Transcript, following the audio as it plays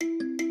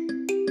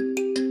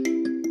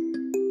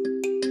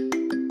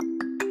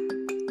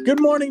Good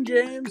morning,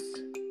 James.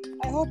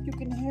 I hope you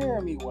can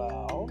hear me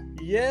well.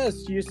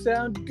 Yes, you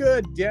sound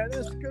good,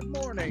 Dennis. Good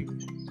morning.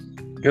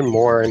 Good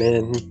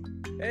morning.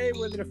 Hey,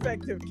 with an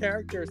effective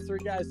character, three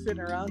guys sitting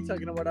around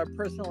talking about our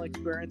personal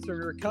experience in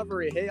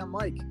recovery. Hey, I'm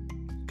Mike.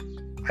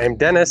 I'm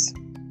Dennis.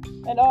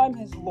 And I'm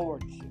his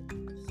lordship,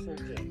 Sir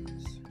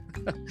James.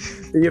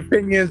 The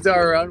opinions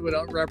are on would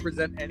not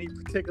represent any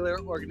particular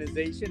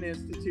organization,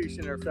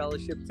 institution, or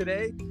fellowship.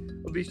 Today,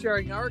 we'll be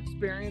sharing our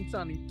experience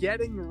on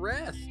getting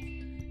rest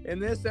in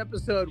this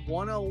episode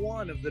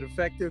 101 of the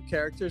Defective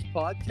Characters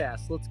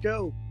podcast. Let's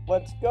go.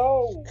 Let's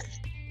go.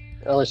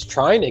 I was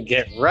trying to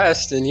get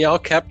rest and y'all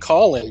kept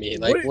calling me.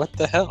 Like, what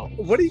the hell?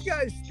 What do you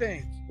guys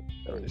think?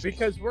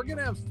 Because we're going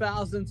to have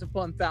thousands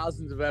upon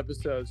thousands of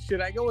episodes.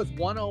 Should I go with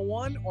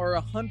 101 or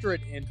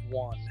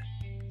 101?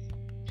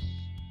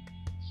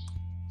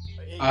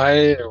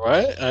 I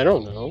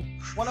don't know.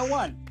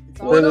 101. It's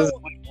on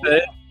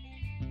 101.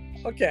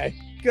 Okay,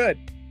 good.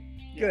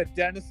 Good.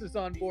 Dennis is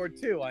on board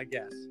too, I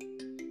guess.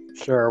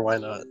 Sure, why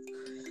not?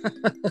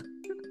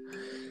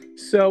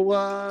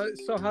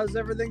 So how's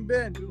everything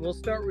been? We'll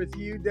start with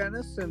you,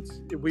 Dennis,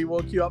 since we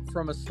woke you up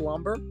from a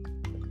slumber.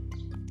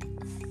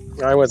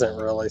 I wasn't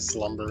really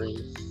slumbering.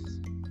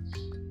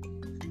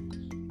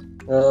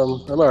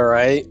 I'm all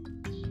right.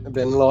 I've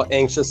been a little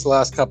anxious the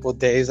last couple of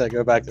days. I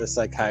go back to the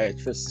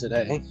psychiatrist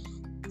today.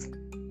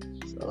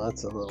 So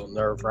that's a little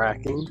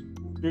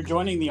nerve-wracking. You're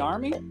joining the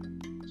army?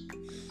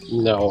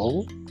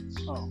 No.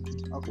 Oh,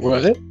 okay.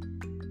 What?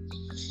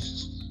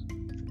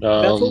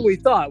 That's what we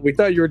thought. We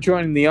thought you were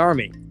joining the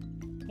army.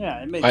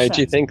 Yeah, it makes Why'd sense.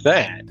 you think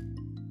that?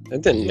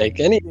 That didn't make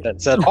any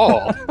sense at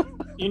all.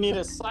 You need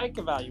a psych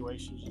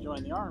evaluation to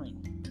join the army.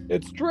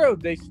 It's true.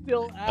 They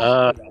still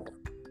ask for that.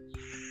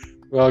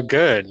 Well,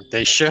 good.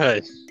 They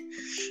should.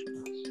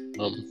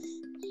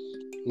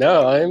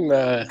 No, I'm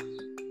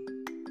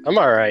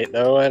all right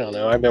though. I don't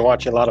know. I've been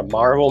watching a lot of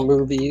Marvel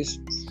movies.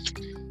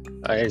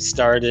 I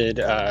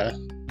started. I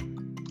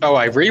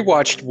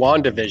rewatched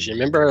WandaVision.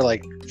 Remember,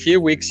 like a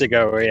few weeks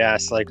ago, we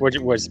asked like what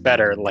was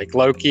better, like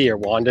Loki or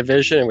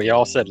WandaVision, and we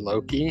all said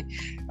Loki.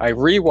 I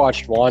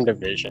rewatched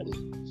WandaVision,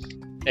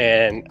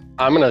 and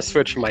I'm gonna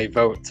switch my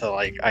vote to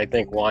like I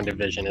think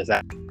WandaVision is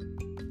that.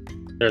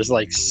 There's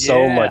like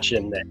so much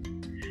in there.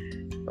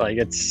 Like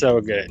it's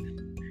so good.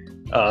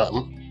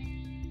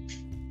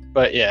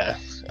 But yeah,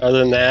 other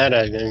than that,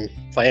 I've been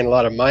playing a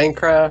lot of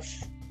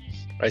Minecraft.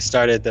 I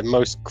started the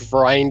most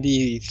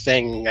grindy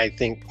thing I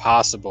think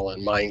possible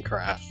in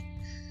Minecraft,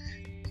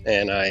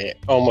 and I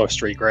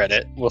almost regret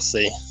it. We'll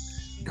see.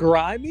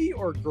 Grimy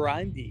or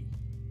grindy?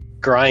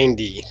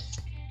 Grindy,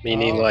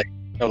 meaning like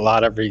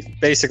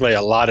basically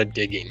a lot of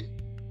digging,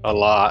 a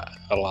lot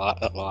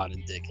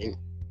of digging.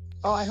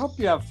 Oh, I hope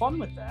you have fun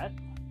with that.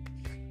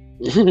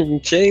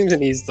 James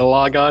needs to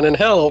log on and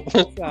help.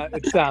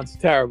 It sounds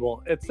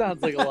terrible. It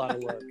sounds like a lot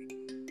of work.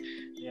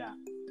 Yeah.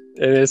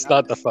 It's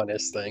not the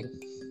funnest thing.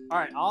 All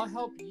right, I'll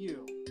help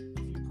you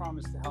if you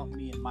promise to help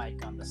me and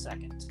Mike on the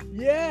second.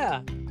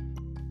 Yeah.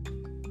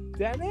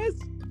 Dennis?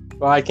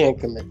 Well, I can't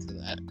commit to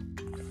that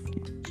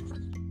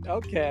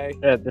Okay.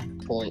 at this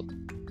point.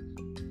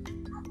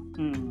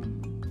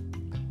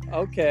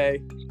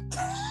 Okay.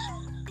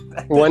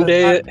 One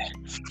day at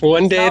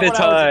a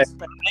time.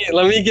 Expecting. Hey,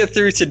 let me get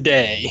through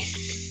today.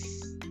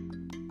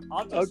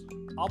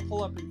 I'll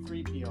pull up in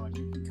 3PO and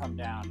you can come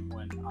down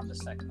on the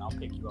second. I'll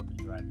pick you up and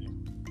drive you.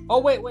 Oh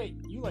wait,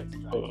 you like to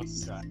drive. You can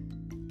drive.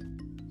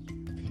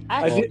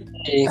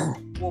 Actually,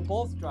 we'll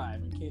both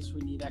drive in case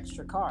we need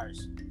extra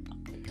cars.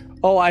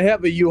 Oh, I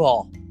have a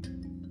U-Haul.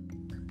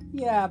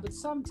 Yeah, but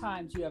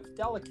sometimes you have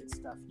delicate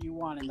stuff you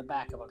want in the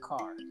back of a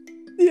car.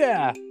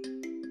 Yeah.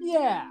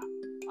 Yeah,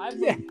 I've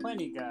moved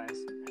plenty, guys.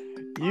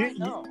 I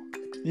know.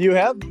 You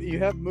have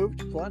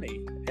moved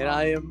plenty, and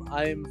I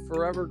am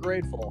forever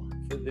grateful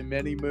for the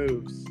many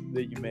moves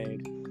that you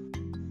made.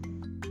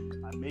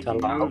 I'm making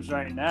moves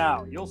right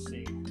now. You'll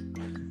see.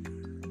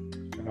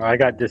 Oh, I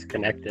got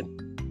disconnected.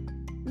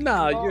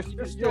 No,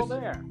 you're still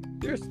there.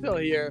 You're still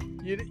here.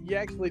 You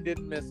actually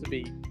didn't miss a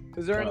beat.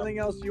 Is there anything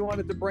else you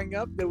wanted to bring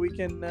up that we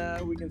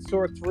can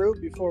sort through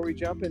before we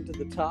jump into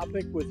the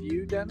topic with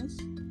you, Dennis?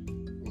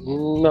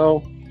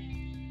 No,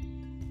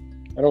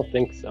 I don't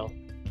think so.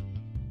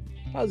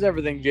 How's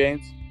everything,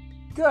 James?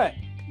 Good.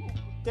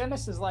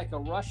 Dennis is like a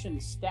Russian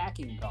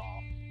stacking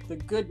doll. The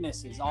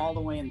goodness is all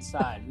the way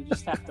inside. We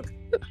just have to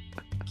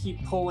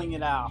keep pulling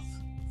it off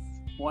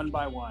one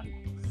by one.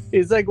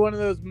 He's like one of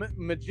those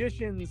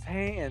magician's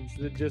hands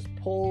that just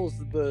pulls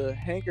the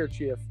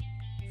handkerchief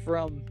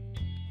from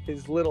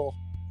his little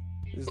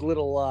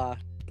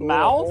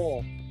mouth.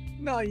 Hole.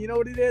 No, you know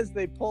what it is?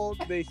 They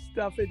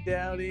stuff it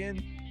down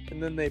in,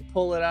 and then they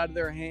pull it out of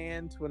their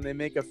hand when they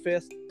make a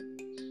fist.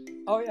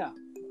 Oh yeah.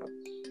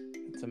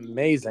 It's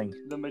amazing.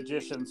 The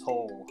magician's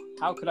hole.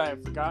 How could I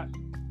have forgotten?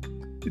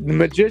 The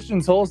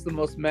magician's hole is the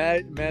most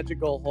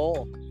magical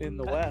hole in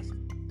the West.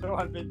 So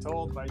I've been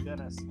told by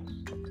Dennis.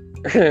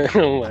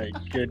 Oh my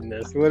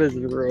goodness, what is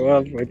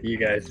wrong with you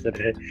guys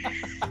today?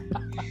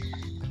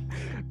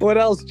 What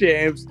else,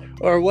 James?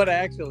 Or what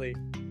actually?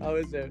 How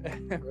is it?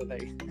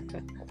 Everything.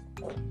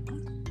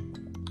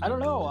 I don't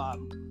know.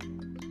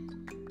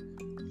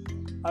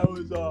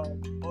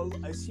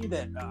 I see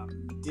that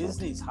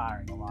Disney's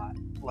hiring a lot,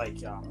 like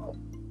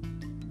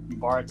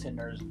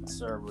bartenders and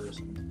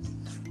servers.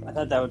 I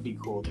thought that would be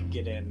cool to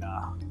get in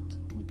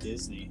with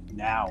Disney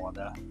now,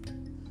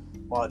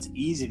 while it's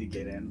easy to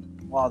get in,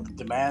 while the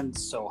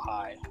demand's so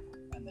high.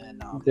 And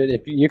then, Dude,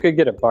 if you could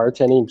get a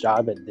bartending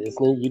job at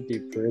Disney, you'd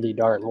do pretty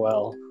darn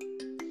well.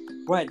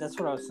 right, that's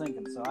what I was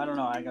thinking. So I don't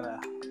know. I gotta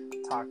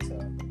talk to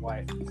the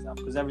wife and stuff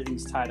because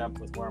everything's tied up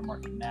with where I'm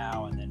working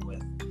now, and then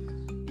with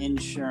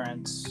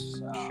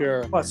insurance.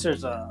 Sure. Plus,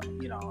 there's a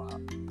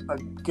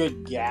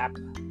good gap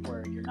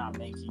where you're not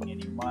making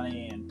any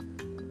money,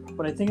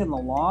 but I think in the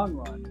long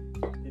run,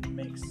 it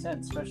makes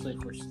sense, especially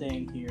if we're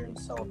staying here in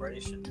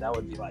Celebration. That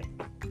would be like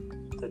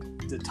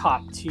the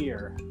top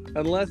tier.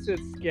 Unless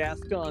it's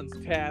Gaston's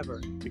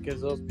Tavern,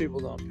 because those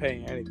people don't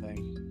pay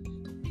anything.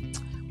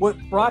 What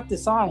brought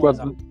this on was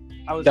Well,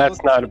 I was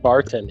that's not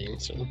bartending.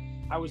 So.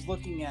 I was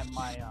looking at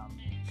my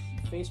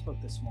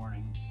Facebook this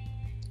morning,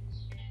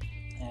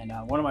 and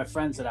one of my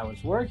friends that I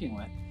was working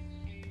with,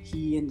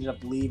 he ended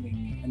up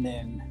leaving, and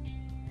then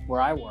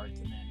where I worked,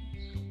 and then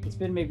it's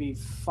been maybe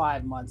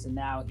 5 months, and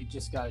now he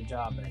just got a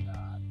job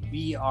at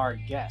Be Our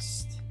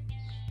Guest.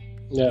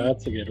 Yeah,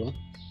 that's a good one.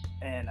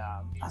 And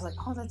I was like,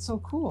 oh, that's so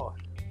cool.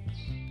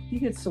 He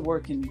gets to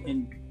work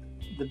in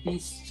the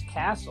Beast's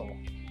castle,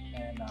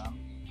 and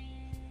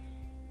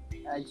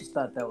I just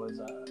thought that was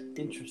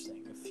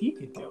interesting. If he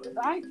could do it,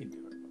 I could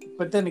do it.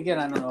 But then again,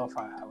 I don't know if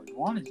I would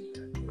want to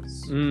do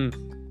it.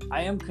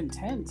 I am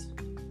content,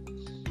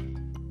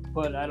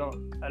 but I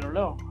don't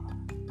know.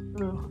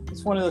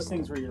 It's one of those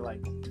things where you're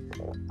like,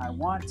 I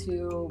want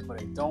to,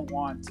 but I don't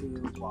want to,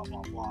 blah,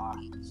 blah, blah.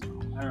 So,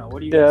 I don't know. What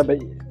do you guys but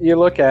you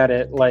look at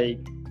it like,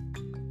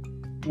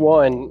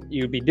 one,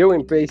 you'd be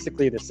doing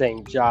basically the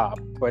same job,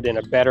 but in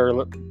a better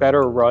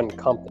run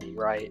company,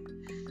 right?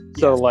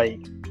 So like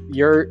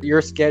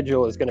your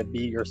schedule is going to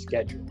be your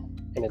schedule,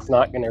 and it's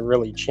not going to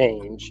really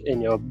change,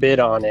 and you'll bid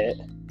on it.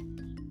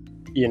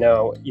 You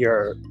know,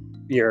 your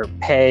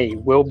pay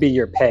will be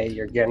your pay.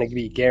 You're going to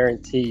be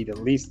guaranteed at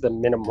least the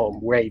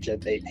minimum wage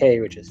that they pay,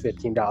 which is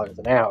 $15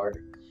 an hour.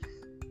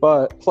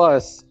 But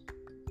plus,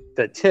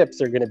 the tips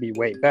are going to be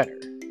way better.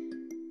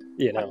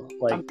 You know,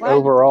 like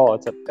overall,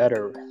 it's a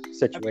better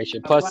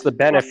situation. Plus the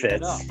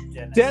benefits.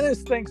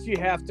 Dennis thinks you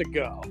have to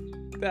go.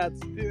 That's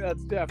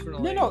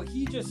definitely. No.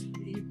 He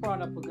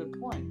brought up a good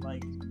point.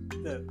 Like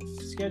the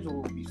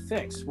schedule will be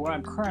fixed. Where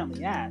I'm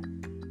currently at,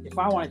 if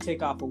I want to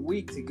take off a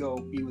week to go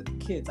be with the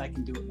kids, I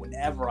can do it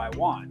whenever I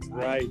want.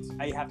 Right.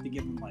 I have to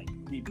give them like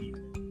maybe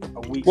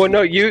a week.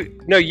 Well,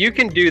 you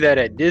can do that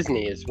at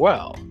Disney as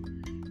well.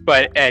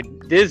 But at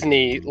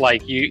Disney,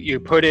 like you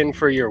put in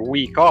for your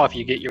week off,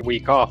 you get your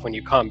week off. When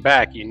you come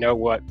back, you know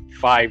what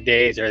 5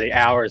 days or the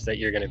hours that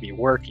you're going to be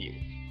working.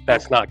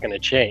 That's not going to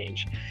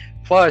change.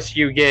 Plus,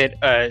 you get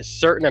a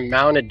certain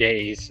amount of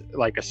days,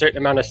 like a certain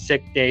amount of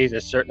sick days,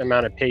 a certain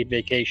amount of paid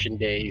vacation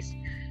days.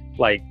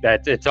 Like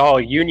that, it's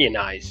all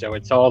unionized, so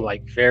it's all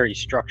like very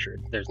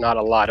structured. There's not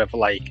a lot of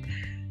like,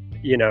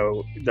 you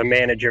know, the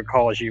manager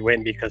calls you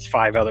in because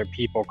 5 other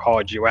people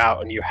called you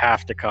out and you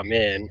have to come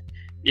in.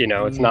 You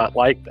know, it's not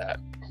like that.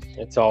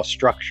 It's all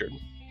structured.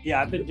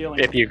 Yeah, I've been dealing.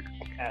 If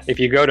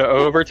you go to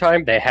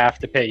overtime, they have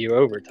to pay you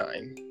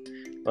overtime.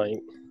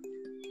 Like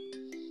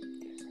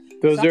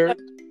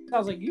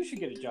sounds like you should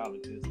get a job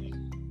at Disney.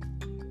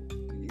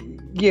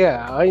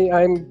 Yeah,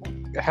 I'm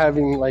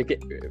having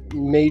like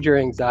major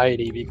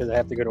anxiety because I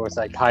have to go to a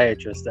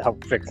psychiatrist to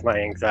help fix my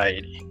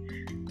anxiety.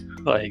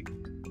 Like,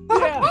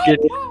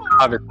 getting a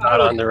job is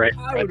not on the right.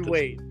 I would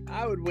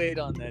wait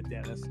on that,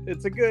 Dennis.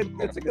 It's a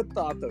good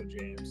thought though,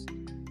 James.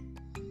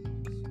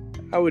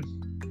 I would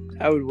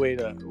wait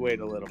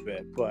a little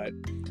bit, but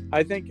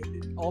I think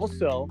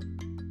also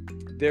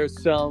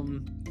there's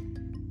some.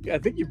 I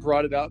think you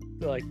brought it up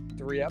like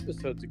 3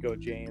 episodes ago,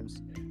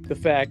 James. The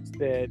fact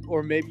that,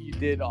 or maybe you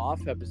did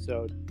off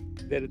episode,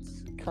 that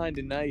it's kind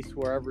of nice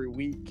where every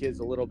week is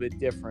a little bit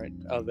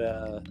different of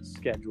a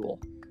schedule.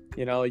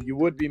 You know, you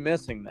would be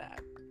missing that.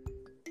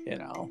 You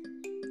know,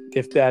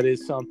 if that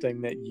is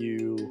something that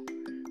you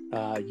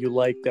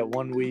like, that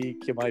one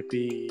week it might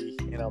be,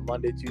 you know,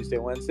 Monday, Tuesday,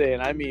 Wednesday,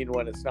 and I mean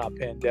when it's not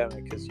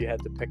pandemic, because you had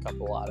to pick up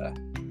a lot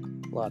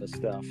of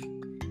stuff.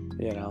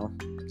 You know,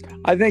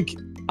 I think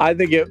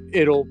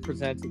it'll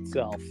present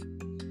itself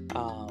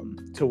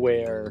to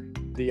where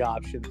the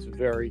option's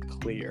very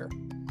clear.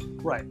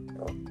 Right.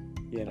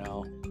 You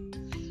know.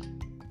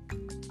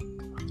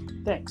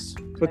 Thanks.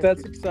 But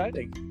that's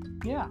exciting.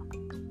 Yeah.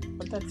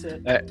 But that's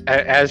it.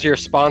 As your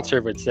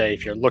sponsor would say,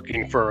 if you're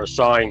looking for a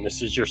sign,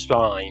 this is your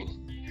sign.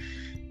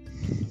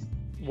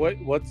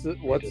 What's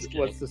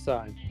the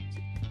sign?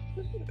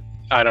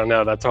 I don't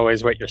know. That's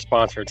always what your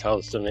sponsor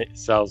tells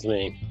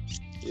me.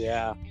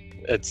 Yeah.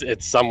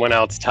 It's someone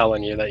else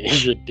telling you that you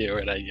should do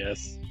it, I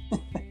guess.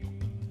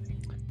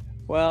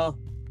 Well,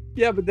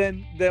 yeah, but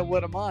then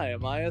what am I?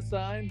 Am I a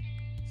sign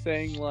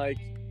saying like,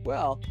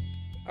 well,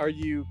 are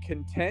you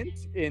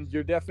content? In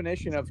your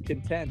definition of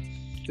content,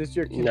 Does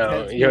your No,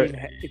 content you're-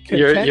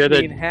 mean, you're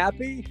the- mean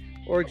happy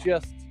or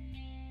just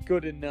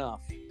good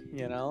enough?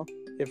 You know,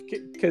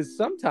 because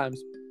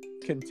sometimes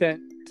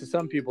content to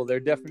some people, their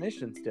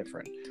definition's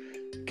different.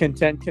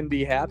 Content can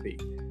be happy,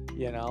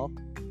 you know,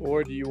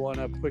 or do you want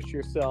to push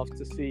yourself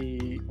to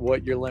see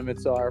what your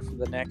limits are for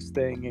the next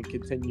thing and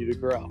continue to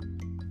grow?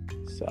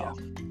 So,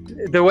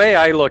 The way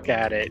I look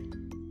at it,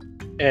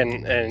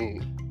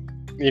 and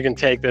you can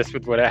take this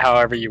with whatever,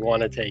 however you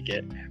want to take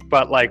it,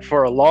 but like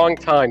for a long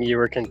time you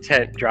were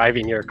content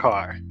driving your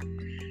car,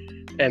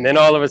 and then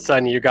all of a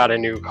sudden you got a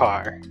new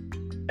car,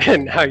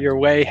 and now you're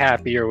way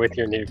happier with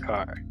your new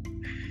car.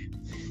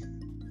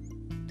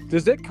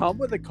 does it come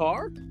with a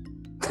car?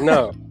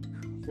 No,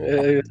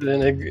 it's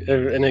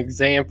an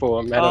example,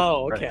 a metaphor.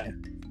 Oh, okay.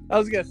 I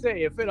was gonna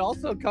say, if it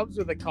also comes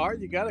with a car,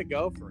 you gotta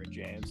go for it,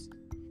 James.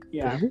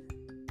 Yeah.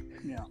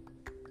 Yeah.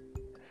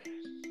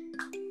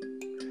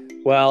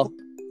 Well,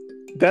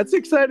 that's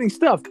exciting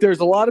stuff. There's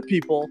a lot of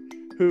people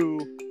who,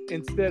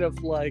 instead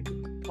of like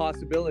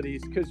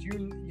possibilities, because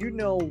you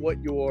know what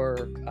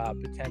your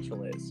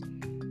potential is,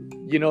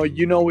 you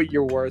know what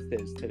your worth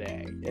is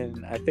today,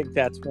 and I think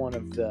that's one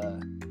of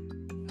the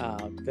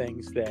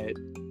things that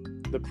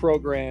the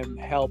program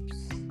helps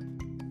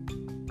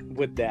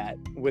with. That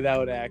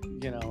without I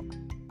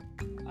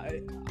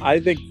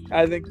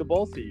think the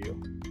both of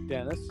you,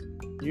 Dennis,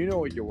 you know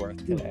what you're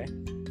worth today,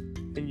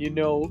 and you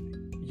know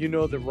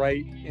the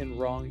right and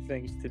wrong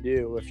things to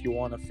do if you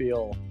want to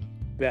feel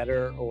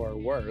better or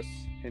worse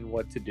in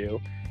what to do.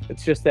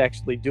 It's just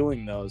actually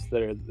doing those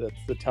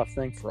that's the tough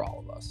thing for all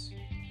of us,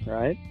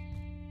 right?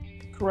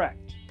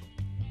 Correct.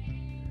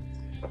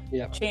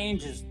 Yeah.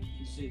 Change is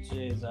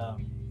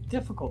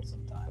difficult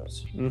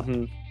sometimes.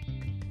 Mm-hmm.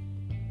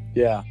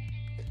 Yeah,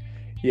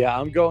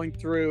 I'm going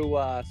through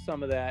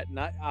some of that, and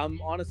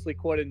I'm honestly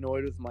quite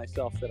annoyed with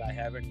myself that I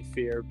have any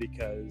fear,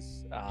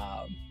 because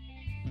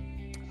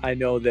I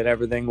know that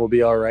everything will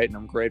be all right, and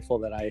I'm grateful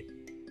that I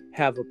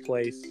have a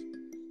place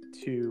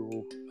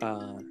to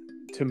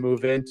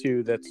move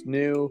into that's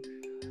new.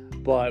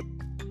 But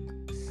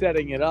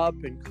setting it up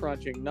and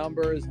crunching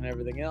numbers and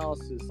everything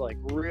else is like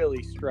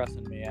really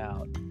stressing me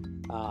out.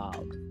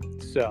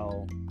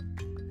 So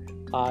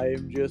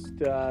I'm just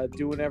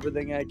doing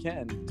everything I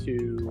can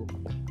to,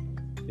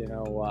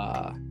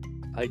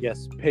 I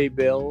guess, pay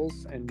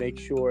bills and make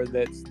sure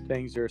that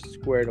things are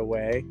squared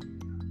away.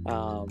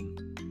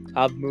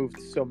 I've moved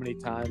so many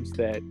times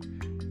that,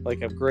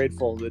 like, I'm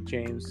grateful that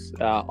James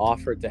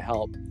offered to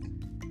help.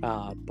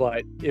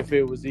 But if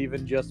it was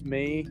even just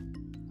me,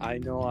 I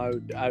know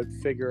I would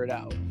figure it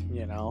out.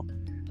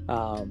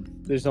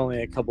 There's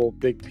only a couple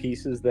big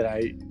pieces that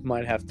I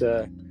might have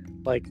to,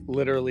 like,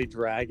 literally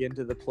drag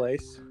into the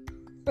place.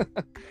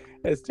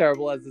 As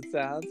terrible as it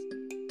sounds,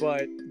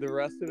 but the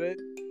rest of it,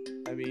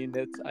 I mean,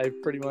 I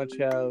pretty much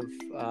have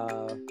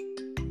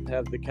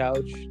the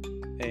couch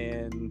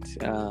and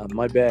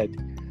my bed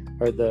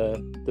are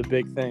the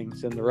big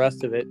things, and the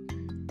rest of it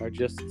are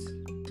just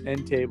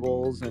end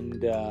tables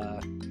and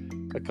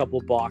a couple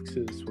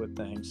boxes with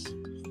things.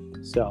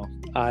 So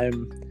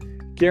I'm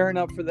gearing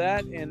up for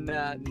that, and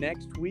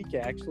next week,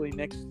 actually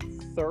next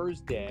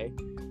Thursday,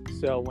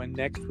 so when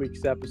next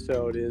week's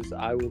episode is,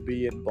 I will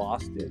be in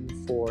Boston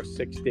for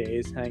 6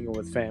 days hanging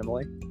with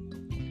family.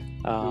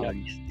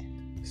 Nice.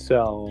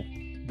 So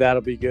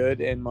that'll be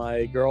good. And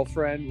my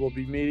girlfriend will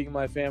be meeting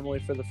my family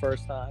for the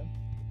first time.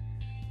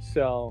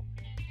 So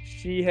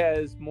she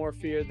has more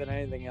fear than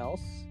anything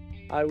else,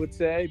 I would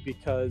say,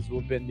 because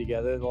we've been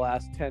together the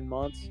last 10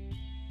 months.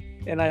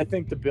 And I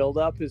think the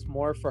buildup is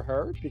more for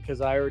her,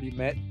 because I already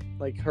met,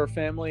 like, her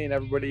family and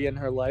everybody in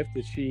her life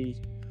that she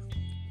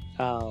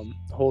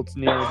holds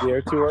near and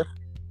dear to her.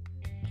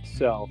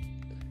 So,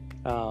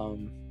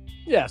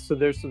 so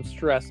there's some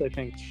stress I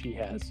think she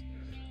has.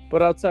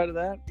 But outside of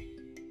that,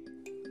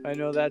 I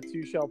know that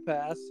too shall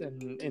pass,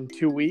 and in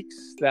 2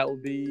 weeks that will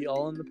be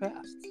all in the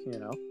past.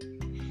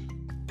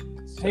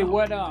 So, Hey,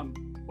 what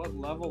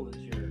level is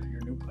your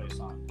new place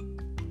on?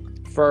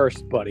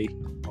 first, buddy.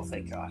 Oh,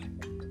 thank God.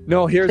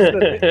 No, here's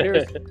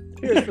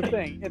the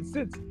thing. And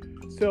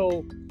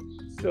so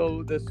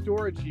the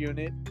storage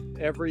unit,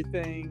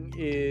 everything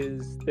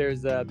is,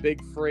 there's a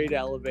big freight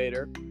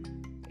elevator,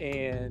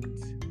 and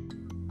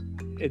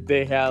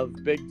they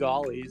have big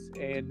dollies,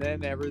 and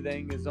then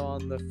everything is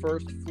on the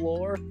first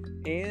floor,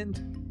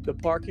 and the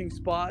parking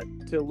spot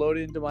to load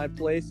into my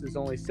place is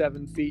only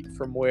 7 feet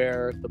from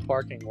where the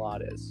parking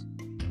lot is.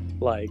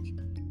 Like,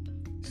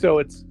 so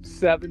it's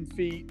 7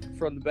 feet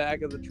from the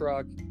back of the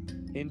truck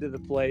into the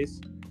place,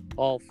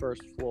 all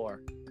first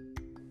floor.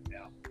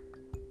 Yeah.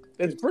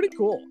 It's pretty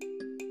cool,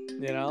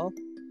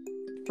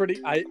 Pretty.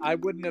 I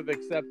wouldn't have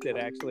accepted,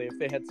 actually, if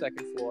they had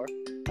second floor.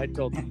 I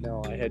told them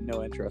no, I had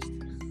no interest.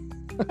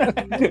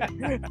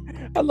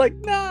 I'm like,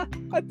 nah,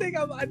 I think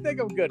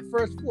I'm good.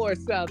 First floor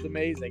sounds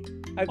amazing.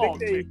 I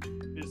think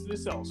is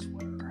this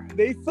elsewhere?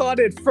 they thought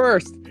it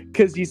first,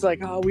 because he's like,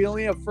 oh, we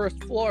only have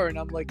first floor, and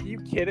I'm like, are you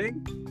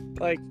kidding?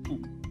 Like,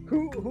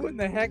 who in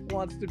the heck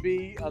wants to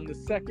be on the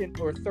second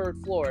or third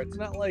floor? It's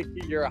not like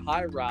you're a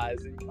high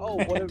rise and,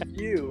 oh, what a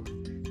view.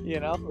 You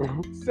know,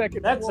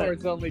 second floor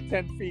is only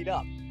 10 feet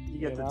up. You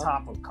get the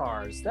top of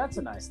cars. That's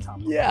a nice top.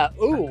 Yeah.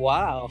 Ooh,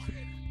 wow.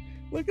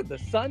 Look at the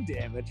sun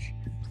damage.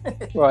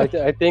 Well,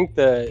 I think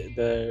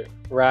the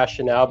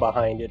rationale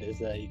behind it is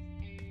like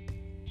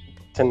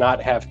to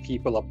not have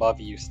people above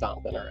you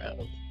stomping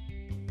around.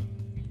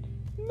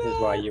 Is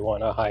why you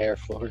want a higher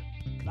floor.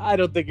 I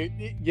don't think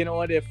you know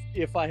what,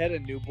 if I had a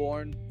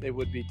newborn, it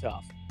would be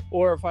tough.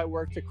 Or if I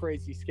worked a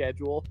crazy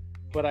schedule,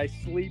 but I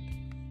sleep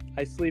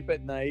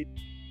at night,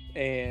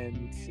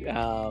 and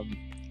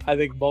I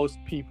think most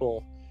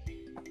people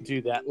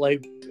do that.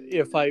 Like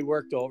if I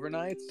worked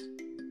overnights,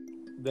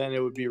 then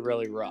it would be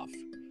really rough.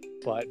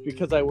 But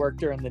because I work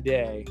during the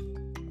day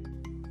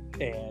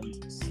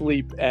and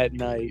sleep at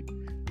night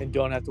and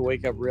don't have to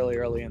wake up really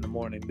early in the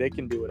morning, they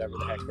can do whatever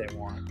the heck they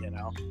want, you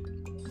know?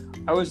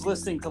 I was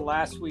listening to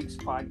last week's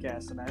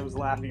podcast and I was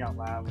laughing out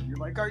loud. And you're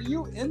like, "Are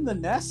you in the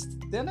nest,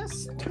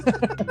 Dennis?"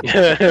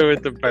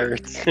 With the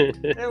birds.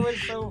 It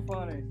was so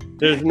funny.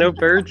 There's no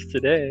birds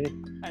today.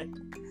 I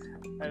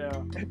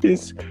know.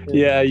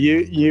 Yeah,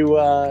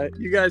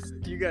 you guys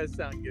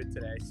sound good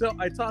today. So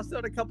I tossed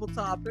out a couple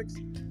topics,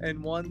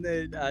 and one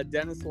that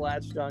Dennis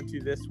latched onto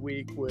this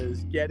week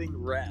was getting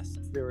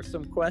rest. There were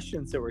some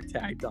questions that were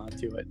tagged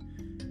onto it.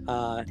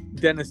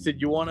 Dennis,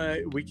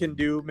 we can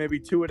do maybe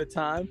two at a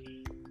time?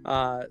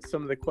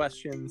 Some of the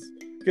questions,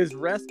 because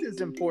rest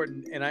is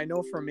important. And I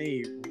know for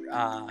me,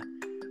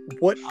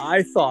 what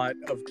I thought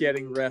of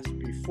getting rest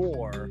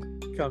before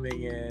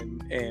coming in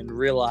and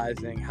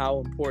realizing how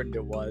important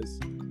it was,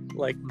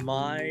 like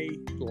my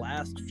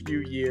last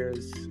few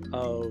years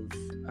of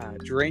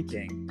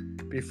drinking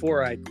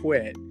before I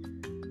quit,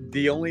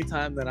 the only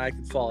time that I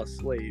could fall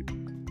asleep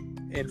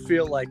and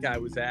feel like I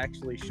was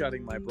actually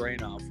shutting my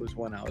brain off was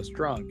when I was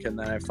drunk. And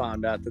then I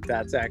found out that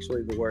that's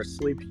actually the worst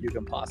sleep you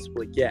can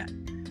possibly get.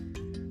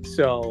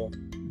 So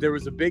there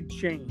was a big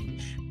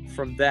change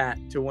from that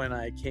to when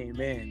I came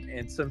in,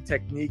 and some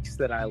techniques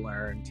that I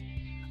learned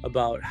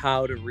about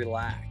how to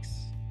relax.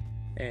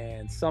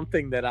 And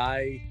something that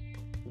I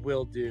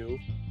will do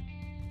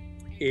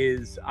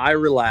is I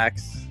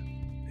relax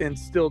and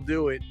still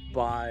do it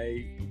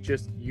by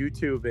just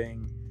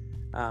YouTubing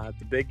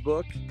the Big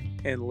Book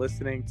and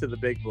listening to the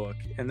Big Book.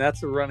 And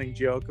that's a running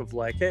joke of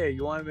like, hey,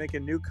 you want to make a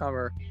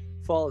newcomer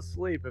fall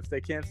asleep? If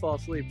they can't fall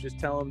asleep, just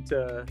tell them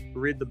to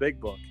read the Big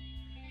Book.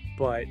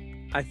 But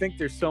I think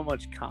there's so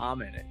much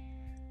calm in it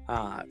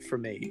for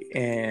me.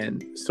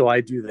 And so I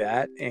do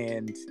that.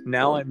 And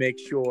now I make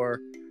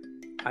sure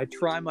I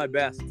try my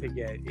best to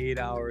get 8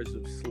 hours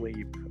of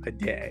sleep a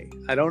day.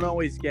 I don't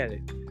always get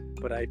it,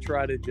 but I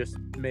try to just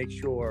make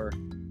sure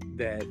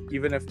that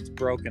even if it's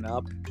broken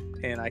up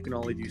and I can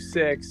only do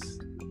 6,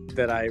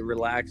 that I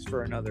relax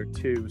for another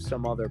 2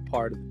 some other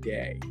part of the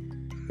day,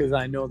 because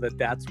I know that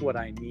that's what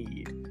I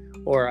need,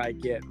 or I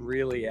get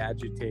really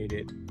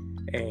agitated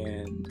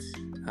and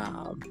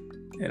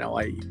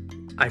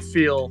I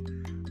feel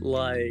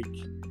like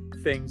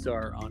things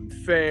are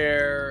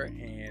unfair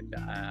and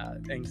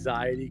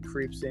anxiety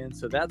creeps in.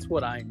 So that's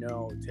what I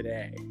know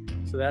today.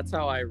 So that's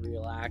how I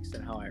relax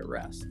and how I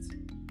rest.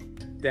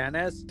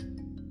 Dennis?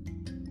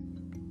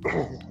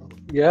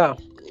 Yeah.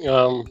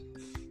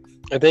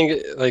 I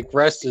think like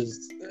rest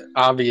is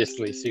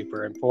obviously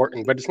super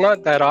important, but it's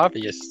not that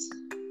obvious.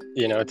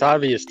 You know, it's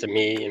obvious to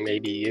me and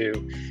maybe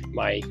you,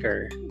 Mike,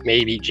 or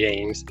maybe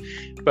James.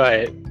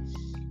 But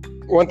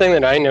one thing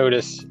that I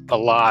notice a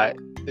lot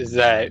is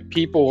that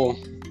people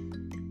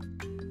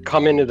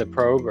come into the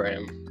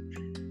program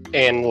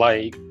and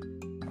like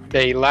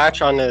they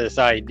latch onto this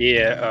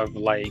idea of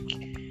like,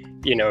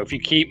 you know, if you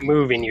keep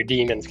moving, your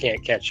demons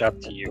can't catch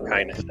up to you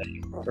kind of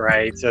thing,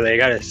 right? So they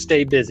got to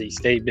stay busy.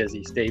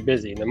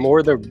 And the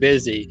more they're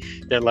busy,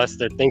 the less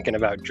they're thinking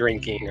about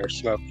drinking or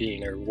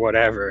smoking or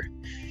whatever.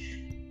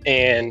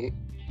 And,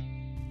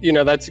 you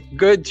know, that's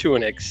good to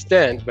an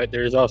extent, but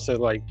there's also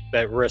like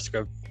that risk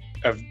of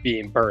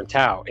being burnt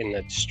out in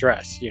the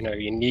stress. You know,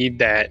 you need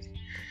that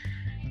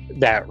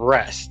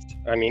rest.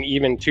 I mean,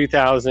 even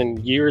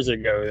 2,000 years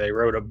ago, they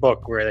wrote a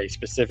book where they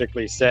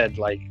specifically said,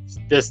 like,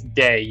 this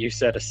day you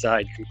set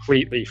aside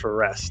completely for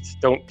rest.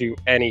 Don't do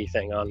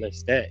anything on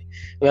this day.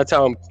 And that's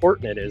how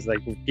important it is. Like,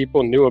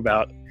 people knew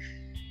about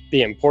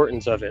the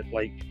importance of it,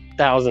 like,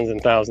 thousands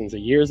and thousands of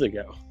years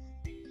ago.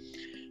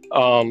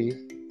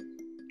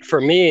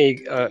 For me,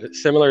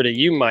 similar to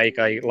you, Mike,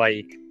 I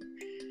like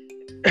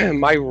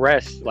my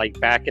rest, like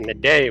back in the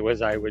day,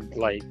 was I would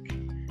like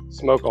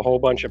smoke a whole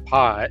bunch of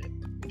pot,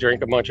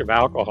 drink a bunch of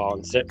alcohol,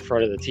 and sit in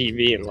front of the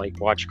TV and like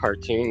watch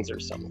cartoons or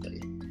something.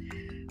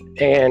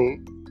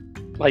 And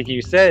like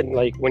you said,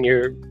 like when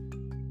you're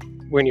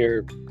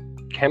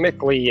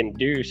chemically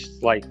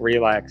induced like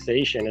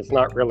relaxation, it's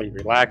not really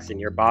relaxing.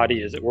 Your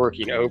body is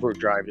working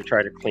overdrive to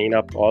try to clean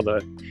up all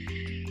the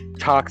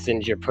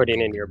toxins you're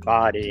putting in your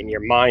body, and your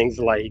mind's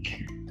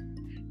like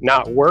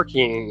not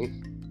working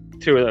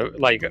to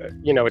like,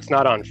 you know, it's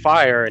not on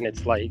fire, and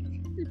it's like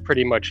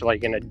pretty much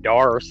like in a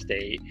DAR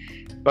state,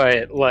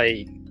 but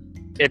like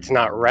it's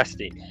not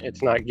resting,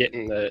 it's not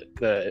getting the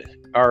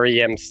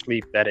REM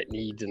sleep that it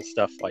needs and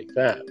stuff like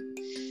that.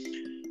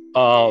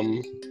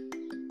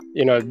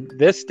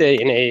 This day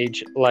and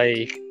age,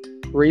 like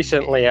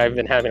recently I've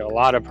been having a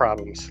lot of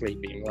problems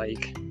sleeping.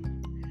 Like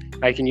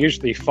I can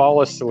usually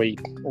fall asleep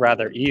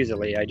rather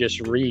easily. I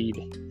just read,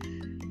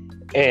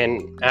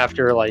 and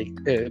after like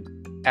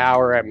an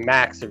hour at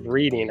max of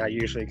reading, I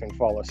usually can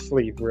fall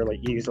asleep really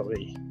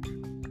easily.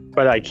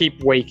 But I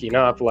keep waking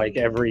up like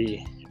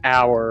every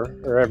hour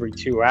or every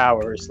 2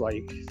 hours,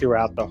 like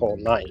throughout the whole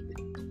night.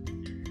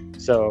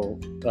 So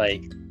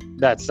like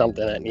that's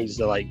something that needs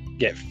to like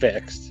get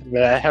fixed.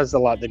 That has a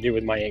lot to do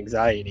with my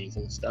anxieties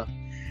and stuff.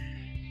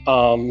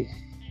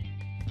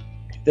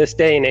 This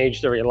day and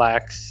age to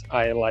relax,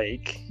 I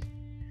like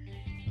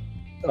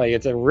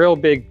it's a real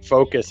big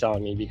focus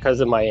on me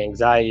because of my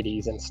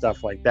anxieties and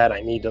stuff like that.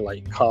 I need to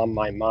like calm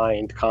my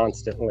mind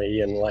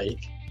constantly and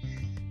like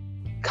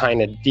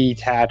kind of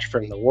detach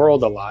from the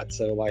world a lot.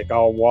 So like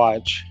I'll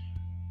watch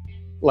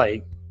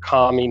like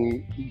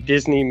calming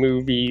Disney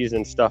movies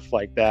and stuff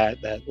like that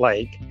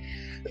like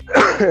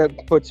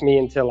puts me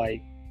into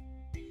like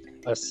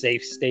a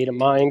safe state of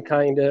mind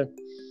kind of.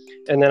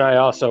 And then I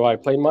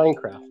play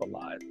Minecraft a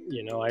lot.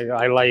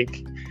 I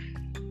like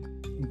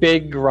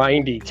big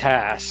grindy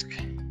tasks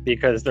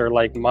because they're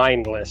like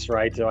mindless,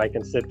 right? So I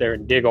can sit there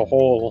and dig a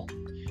hole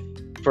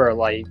for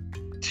like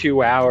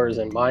 2 hours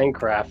in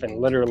Minecraft and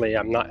literally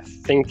I'm not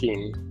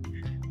thinking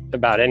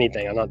about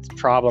anything. I'm not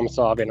problem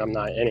solving. I'm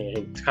not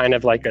anything. It's kind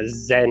of like a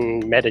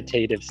Zen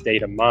meditative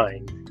state of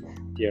mind,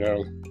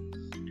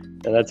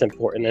 and that's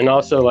important. And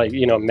also like,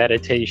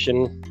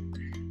 meditation,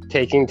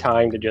 taking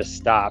time to just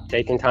stop,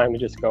 taking time to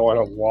just go on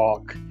a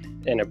walk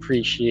and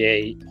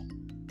appreciate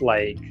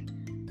like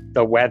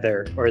the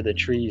weather or the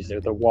trees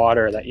or the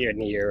water that you're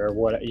near or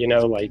what,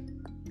 like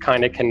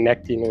kind of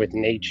connecting with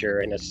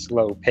nature in a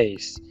slow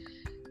pace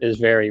is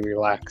very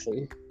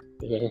relaxing.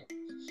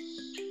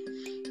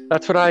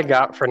 That's what I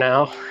got for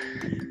now.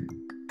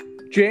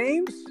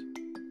 James?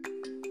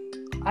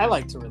 I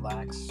like to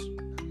relax.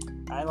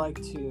 I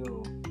like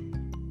to,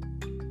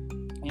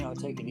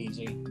 take it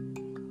easy.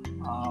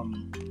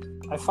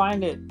 I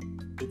find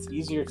it's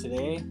easier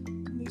today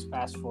in these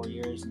past 4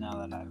 years now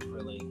that I've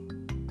really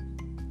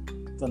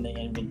done the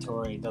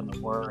inventory, done the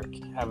work,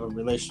 have a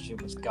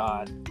relationship with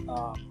God.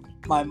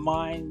 My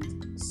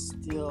mind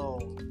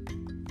still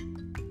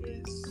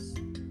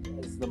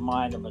is the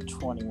mind of a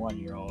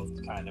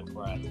 21-year-old kind of,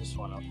 where I just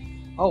want to,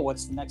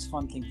 what's the next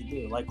fun thing to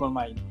do? Like when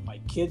my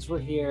kids were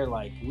here,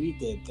 like we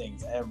did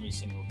things every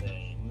single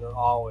day. We were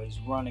always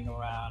running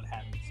around,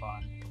 having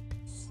fun.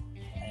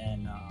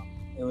 And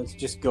it was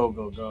just go.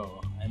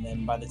 And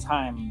then by the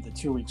time the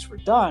 2 weeks were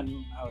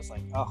done, I was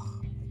like, I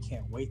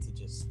can't wait to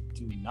just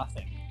do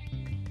nothing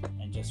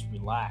and just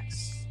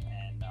relax.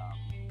 And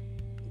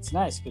it's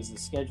nice because the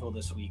schedule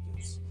this week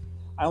is,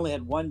 I only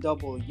had one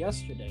double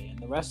yesterday, and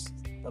the rest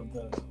of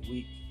the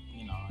week,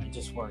 I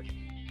just work,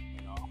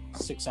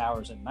 6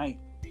 hours at night,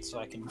 so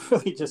I can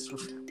really just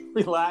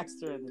relax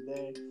during the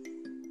day.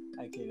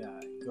 I could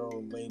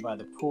go lay by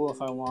the pool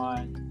if I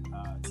want.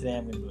 Today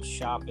I'm going to go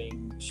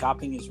shopping.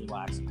 Shopping is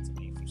relaxing to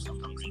me for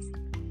some reason.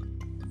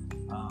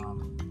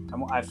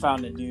 I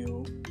found a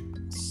new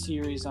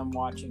series I'm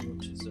watching,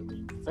 which is a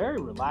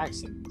very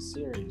relaxing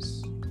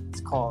series.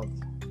 It's called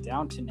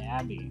Downton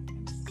Abbey.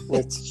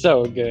 It's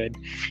so good.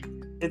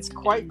 It's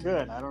quite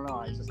good. I don't know.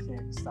 I just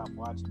can't stop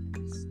watching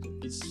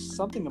it. It's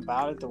something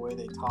about it, the way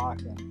they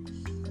talk,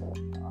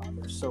 and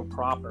they're so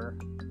proper.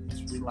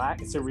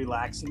 It's a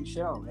relaxing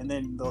show, and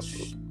then they'll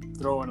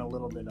throw in a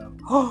little bit of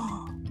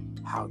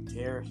how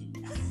dare he.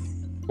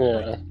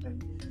 Yeah.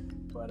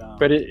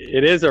 But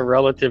it is a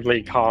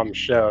relatively calm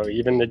show.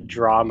 Even the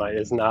drama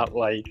is not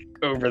like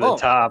over the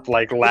top,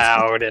 like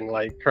loud and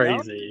like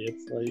crazy.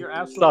 It's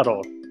like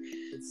subtle.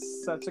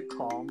 It's such a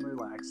calm,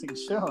 relaxing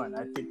show, and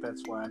I think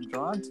that's why I'm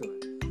drawn to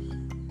it.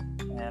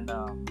 And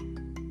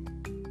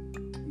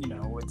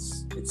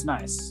it's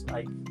nice.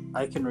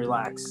 I can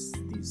relax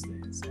these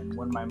days, and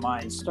when my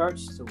mind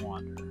starts to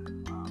wander,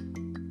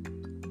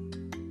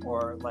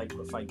 or like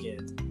if I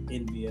get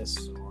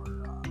envious or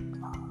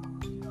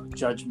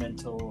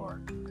judgmental,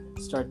 or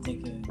start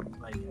thinking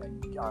like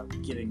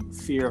getting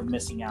fear of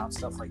missing out,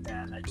 stuff like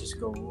that, I just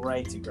go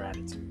right to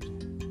gratitude.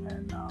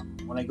 And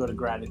when I go to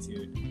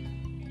gratitude,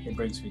 it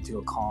brings me to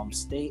a calm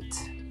state,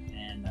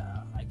 and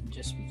I can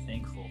just be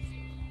thankful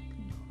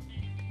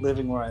for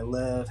living where I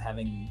live,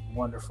 having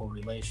wonderful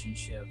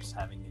relationships,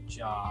 having a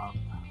job,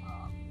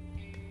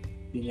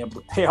 being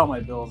able to pay all my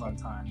bills on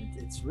time.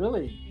 It's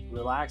really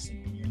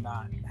relaxing when you're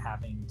not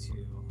having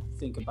to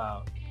think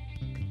about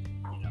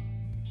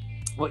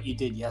what you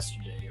did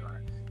yesterday,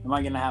 or am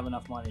I going to have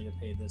enough money to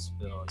pay this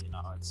bill?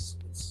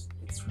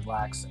 It's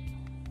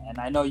relaxing. And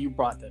I know you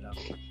brought that up,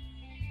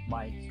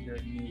 Mike, your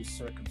new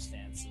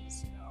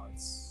circumstances.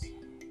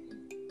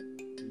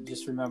 You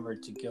just remember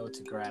to go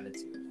to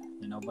gratitude,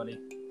 buddy.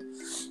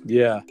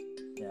 Yeah.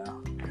 Yeah.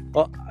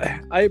 Well,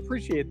 I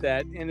appreciate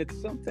that, and it's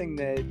something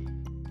that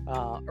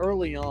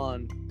early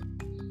on,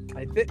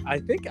 I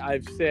think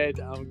I've said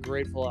I'm a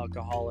grateful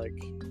alcoholic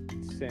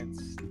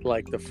since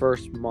like the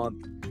first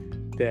month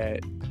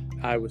that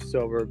I was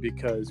sober,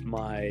 because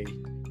my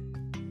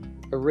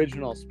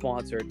original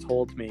sponsor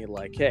told me,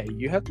 like, hey,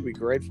 you have to be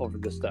grateful for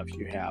the stuff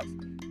you have,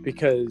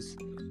 because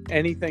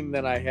anything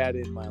that I had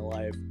in my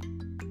life,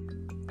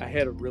 I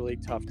had a really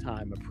tough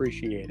time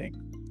appreciating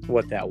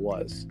what that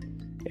was.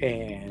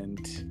 And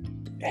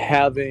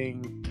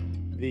having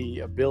the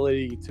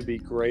ability to be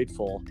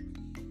grateful,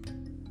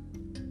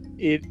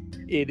 it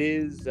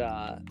is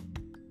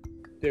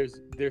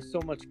there's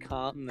so much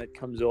calm that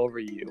comes over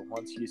you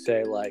once you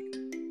say, like,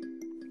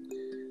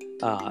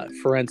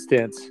 for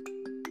instance,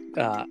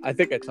 I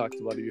think I talked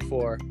about it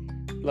before,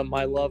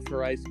 my love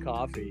for iced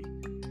coffee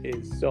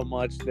is so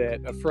much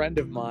that a friend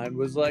of mine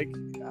was like,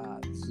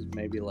 this is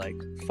maybe like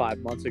 5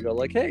 months ago,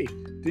 like, hey,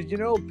 did you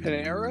know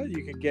Panera,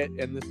 you can get,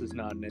 and this is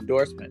not an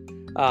endorsement,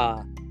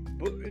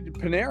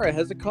 Panera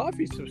has a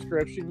coffee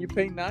subscription. You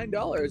pay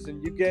 $9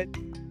 and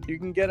you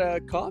can get a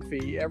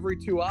coffee every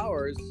 2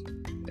 hours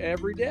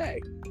every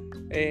day.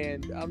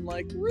 And I'm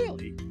like,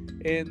 really?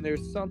 And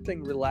there's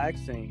something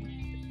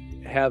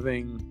relaxing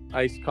having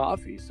iced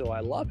coffee, so I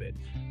love it.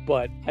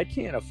 But I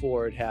can't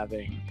afford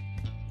having,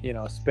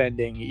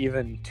 spending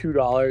even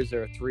 $2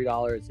 or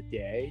 $3 a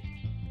day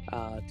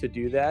to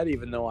do that,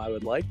 even though I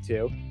would like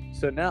to.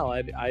 So now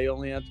I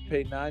only have to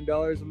pay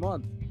 $9 a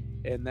month,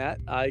 and that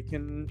I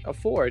can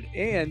afford.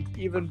 And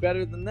even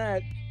better than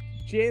that,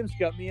 James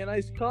got me an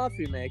iced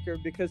coffee maker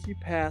because he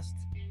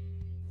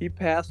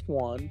passed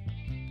one,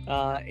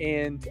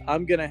 and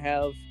I'm gonna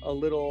have a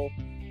little,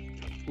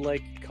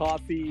 like,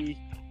 coffee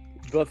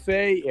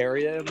buffet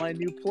area in my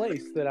new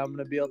place that I'm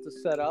gonna be able to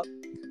set up,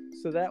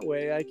 so that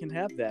way I can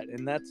have that.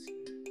 And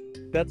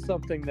that's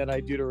something that I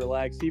do to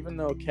relax. Even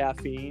though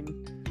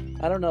caffeine,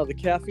 I don't know, the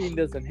caffeine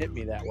doesn't hit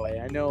me that way.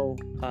 I know,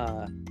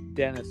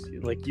 Dennis,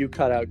 like, you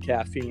cut out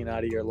caffeine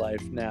out of your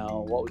life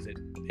now. What was it,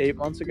 8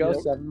 months ago?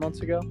 Yep. 7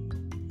 months ago?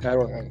 I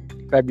don't know.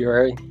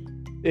 February.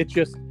 It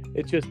just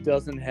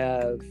doesn't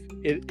have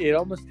it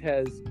almost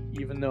has,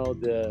 even though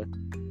the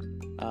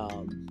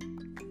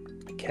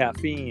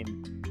caffeine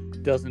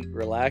doesn't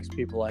relax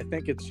people, I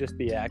think it's just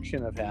the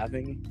action of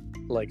having,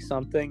 like,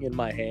 something in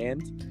my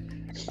hand.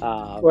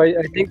 Well,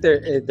 I think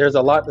there's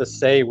a lot to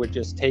say with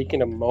just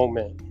taking a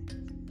moment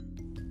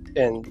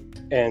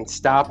and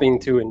stopping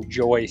to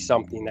enjoy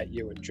something that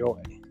you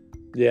enjoy.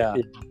 Yeah.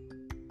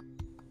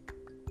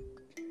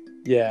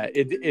 Yeah,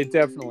 it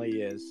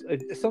definitely is.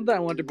 Something I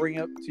wanted to bring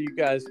up to you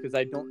guys, because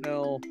I don't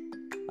know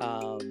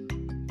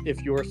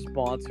if your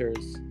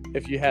sponsors,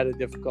 if you had a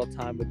difficult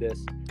time with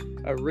this.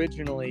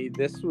 Originally,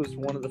 this was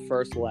one of the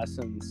first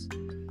lessons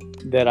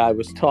that I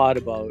was taught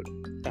about,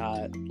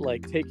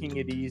 like, taking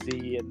it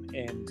easy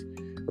and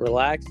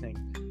relaxing.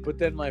 But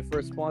then my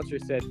first sponsor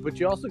said, but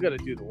you also got to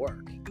do the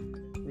work.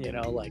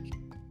 Like,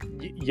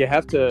 you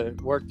have to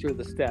work through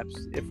the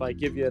steps. If I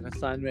give you an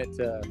assignment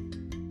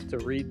to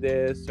read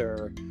this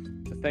or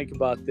to think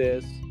about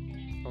this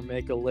or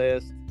make a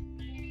list,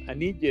 I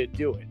need you to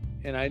do it.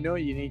 And I know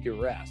you need your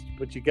rest,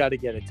 but you got to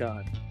get it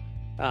done.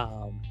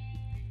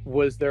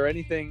 Was there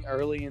anything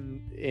early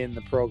in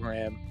the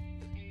program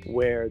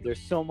where there's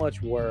so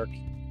much work,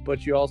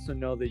 but you also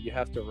know that you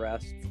have to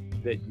rest,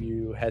 that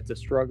you had to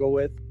struggle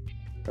with,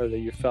 or that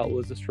you felt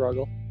was a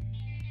struggle?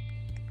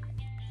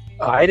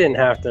 I didn't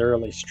have to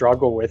really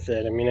struggle with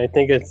it. I mean, I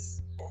think it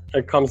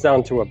comes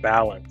down to a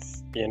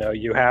balance.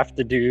 You have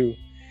to do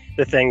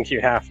the things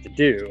you have to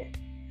do,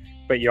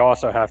 but you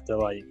also have to,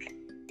 like,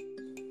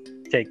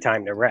 take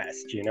time to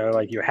rest.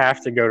 Like, you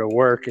have to go to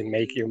work and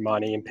make your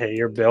money and pay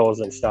your bills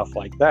and stuff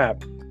like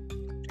that.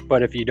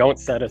 But if you don't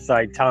set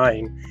aside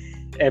time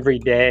every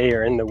day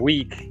or in the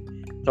week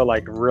to,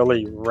 like,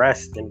 really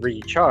rest and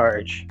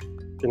recharge,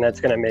 then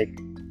that's going to make,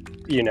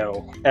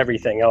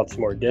 everything else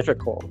more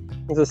difficult.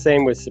 It's the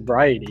same with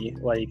sobriety.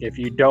 Like, if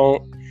you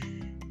don't,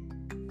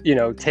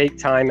 take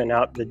time and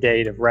out the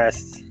day to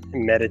rest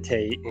and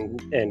meditate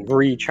and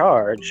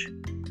recharge,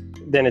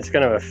 then it's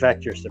going to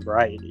affect your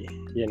sobriety,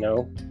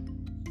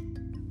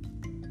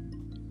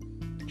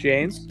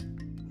 James?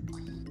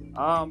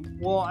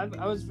 Well,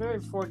 I was very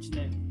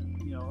fortunate,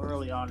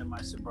 early on in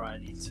my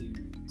sobriety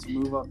to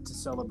move up to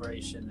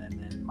Celebration, and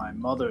then my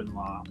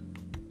mother-in-law,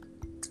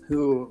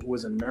 who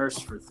was a nurse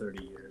for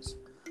 30 years,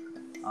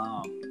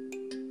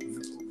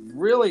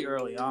 really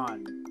early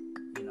on,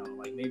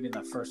 like maybe in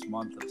the first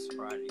month of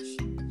sobriety,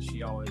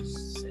 she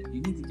always said,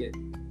 you need to get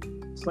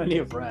plenty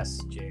of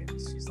rest,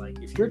 James. She's like,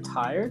 if you're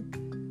tired,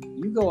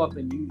 you go up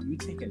and you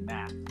take a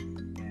nap.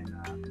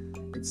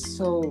 And it's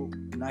so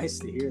nice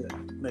to hear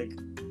that, like,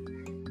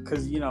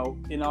 because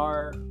in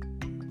our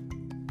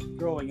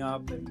growing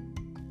up, and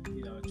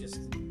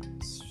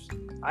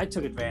I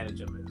took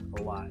advantage of it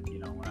a lot,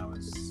 when I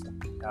was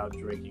out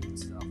drinking and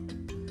stuff,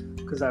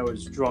 because I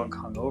was drunk,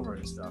 hungover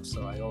and stuff.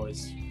 So I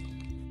always,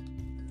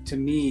 to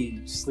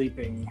me,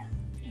 sleeping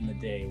in the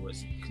day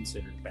was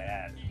considered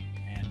bad.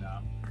 And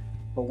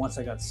but once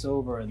I got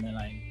sober, and then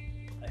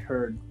I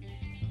heard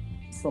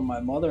from my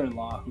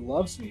mother-in-law, who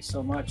loves me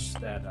so much,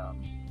 that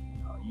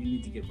you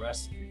need to get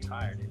rest if you're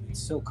tired.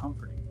 It's so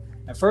comforting.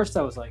 At first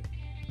I was like,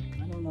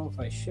 I don't know if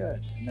I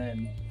should. And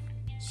then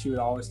she would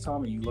always tell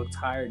me, you look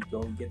tired,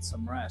 go get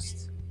some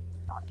rest.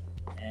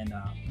 And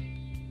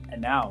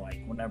And now,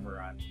 like,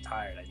 whenever I'm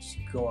tired, I just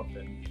go up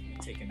and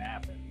take a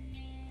nap,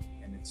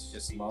 and it's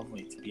just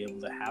lovely to be able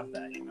to have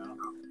that, you know.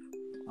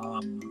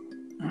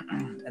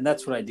 And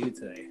that's what I do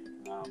today.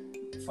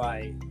 If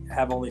I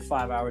have only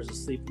 5 hours of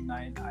sleep at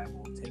night, I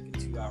will take a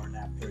 2-hour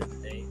nap during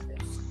the day,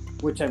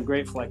 which I'm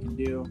grateful I can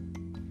do.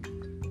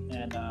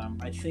 And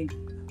I think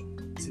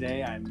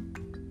today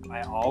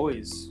I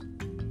always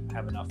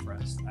have enough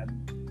rest.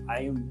 I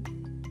am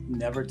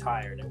never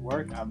tired at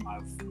work. I'm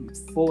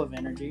full of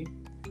energy.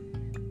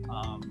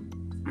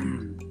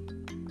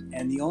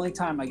 And the only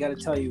time, I got to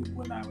tell you,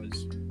 when I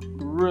was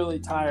really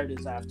tired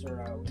is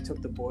after we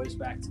took the boys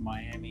back to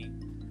Miami.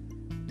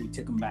 We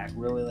took them back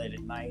really late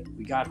at night.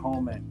 We got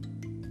home at,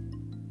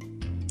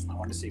 I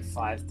want to say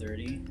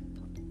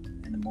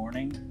 5:30 in the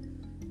morning,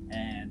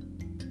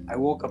 and I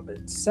woke up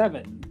at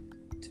 7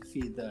 to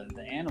feed the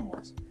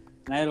animals,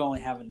 and I had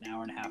only have an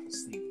hour and a half of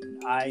sleep,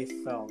 and I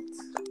felt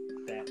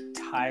that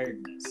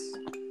tiredness,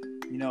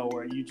 you know,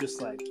 where you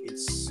just like,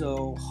 it's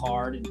so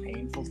hard and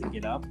painful to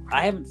get up.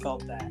 I haven't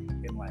felt that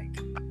in like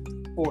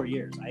 4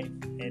 years.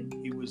 And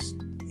it was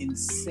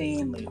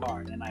insanely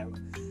hard, and I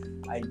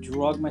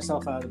drug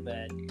myself out of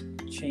bed,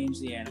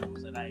 changed the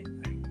animals, and I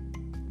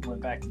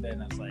went back to bed,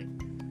 and I was like,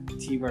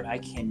 T-Bird, I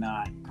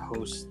cannot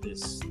host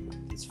this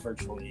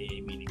virtual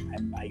AA meeting.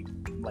 I'm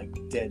like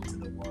dead to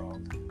the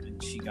world.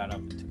 And she got up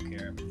and took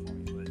care of it for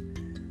me. But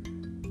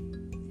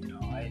you know,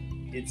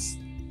 it's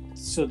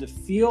so to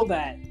feel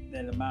that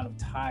amount of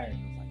tired, I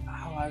was like,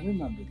 oh, I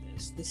remember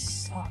this. This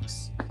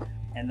sucks.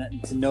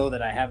 And to know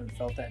that I haven't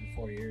felt that in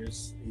 4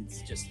 years,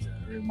 it's just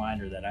a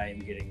reminder that I am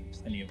getting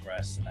plenty of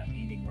rest, and I'm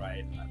eating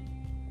right, and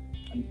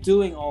I'm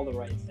doing all the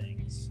right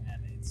things,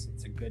 and it's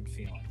a good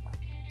feeling.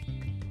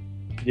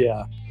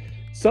 Yeah,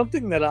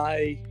 something that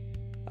I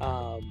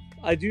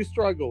do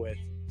struggle with.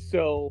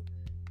 So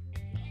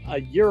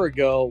a year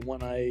ago,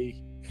 when I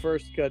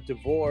first got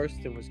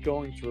divorced and was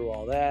going through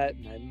all that,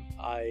 and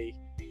I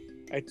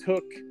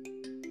took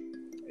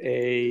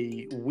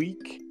a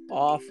week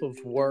off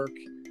of work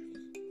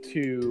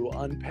to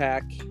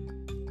unpack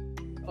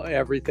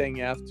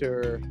everything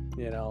after,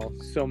 you know,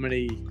 so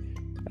many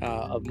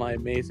of my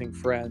amazing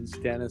friends,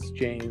 Dennis,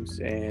 James,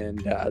 and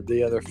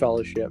the other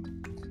fellowship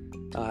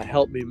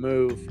helped me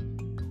move.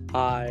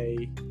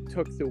 I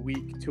took the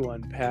week to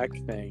unpack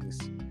things,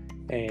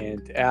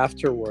 and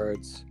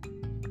afterwards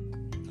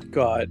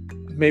got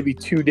maybe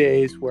 2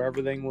 days where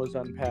everything was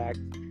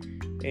unpacked,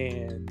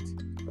 and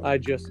I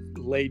just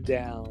laid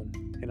down,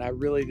 and I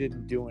really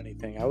didn't do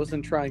anything. I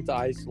wasn't trying to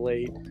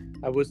isolate.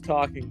 I was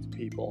talking to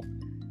people,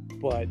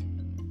 but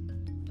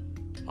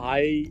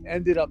I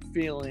ended up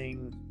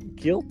feeling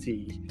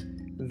guilty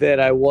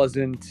that I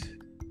wasn't,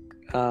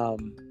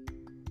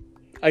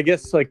 I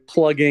guess, like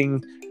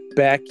plugging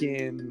back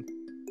in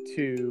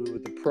to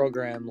the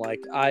program.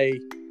 Like I'm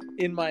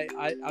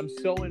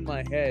so in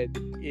my head,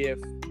 if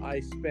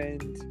I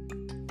spend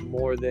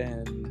more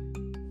than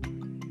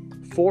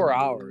 4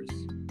 hours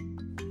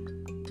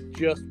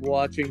just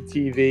watching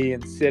TV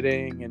and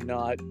sitting and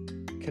not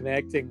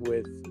connecting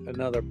with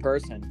another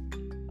person,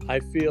 I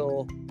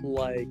feel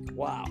like,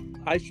 wow,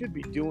 I should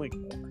be doing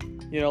more,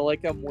 you know,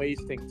 like I'm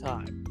wasting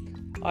time.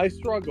 I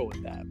struggle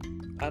with that.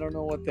 I don't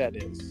know what that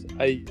is.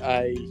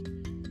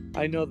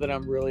 I know that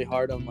I'm really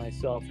hard on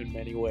myself in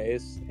many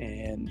ways,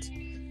 and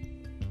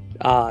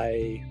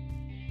I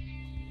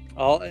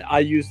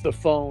use the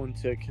phone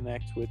to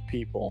connect with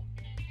people,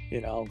 you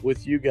know,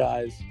 with you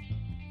guys.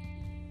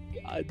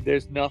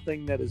 There's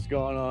nothing that has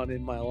gone on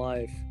in my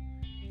life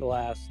the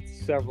last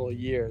several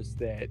years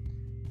that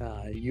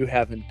you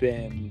haven't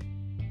been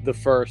the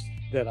first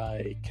that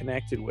I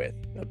connected with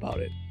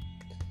about it,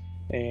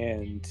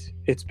 and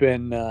it's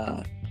been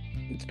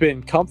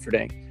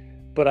comforting.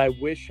 But I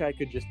wish I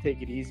could just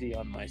take it easy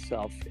on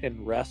myself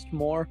and rest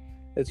more.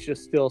 It's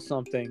just still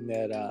something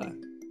that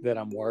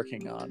I'm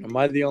working on. Am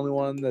I the only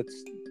one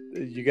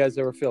you guys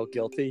ever feel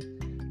guilty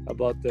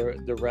about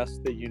the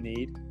rest that you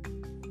need?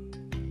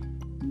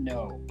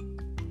 No.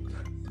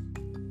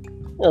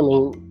 I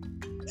mean,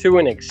 to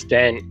an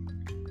extent,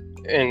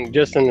 and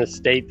just in the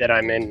state that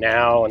I'm in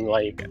now, and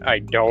like I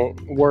don't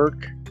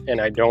work and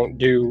I don't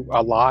do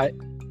a lot,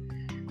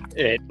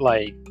 it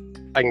like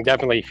I can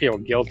definitely feel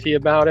guilty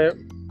about it.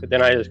 But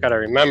then I just got to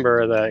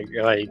remember that,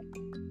 like,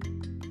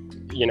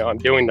 you know, I'm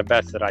doing the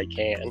best that I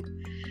can.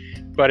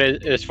 But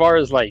as far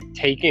as like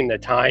taking the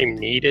time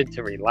needed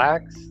to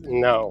relax,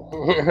 no.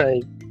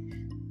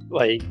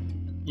 like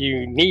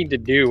you need to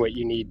do what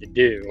you need to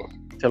do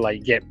to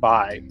like get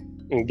by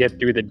and get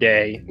through the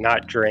day,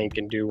 not drink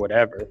and do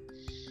whatever.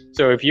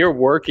 So if you're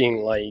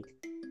working like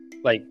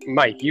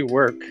Mike, you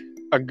work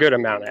a good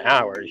amount of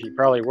hours. You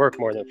probably work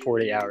more than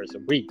 40 hours a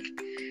week.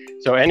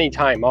 So any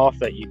time off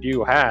that you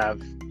do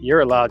have, you're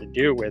allowed to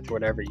do with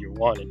whatever you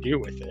want to do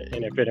with it.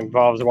 And if it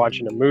involves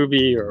watching a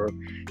movie or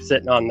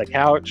sitting on the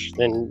couch,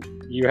 then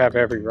you have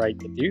every right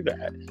to do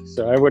that.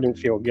 So I wouldn't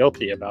feel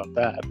guilty about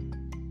that.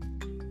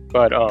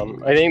 But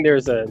I think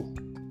there's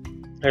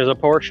a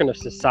portion of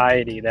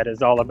society that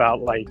is all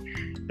about like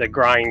the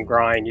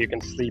grind, you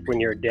can sleep when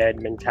you're dead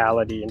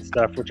mentality and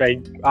stuff, which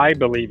I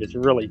believe is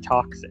really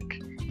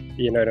toxic.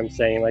 You know what I'm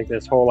saying? Like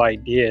this whole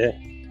idea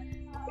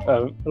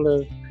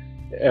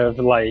of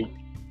like,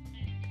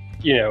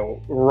 you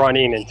know,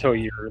 running until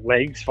your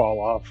legs fall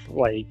off,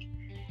 like,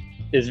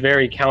 is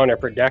very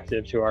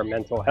counterproductive to our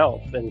mental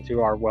health and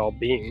to our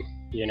well-being,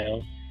 you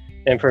know?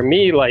 And for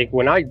me, like,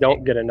 when I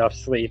don't get enough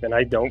sleep and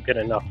I don't get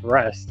enough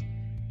rest,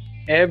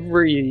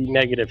 every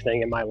negative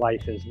thing in my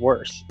life is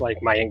worse.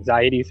 Like, my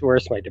anxiety's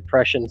worse, my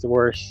depression's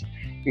worse,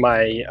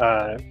 my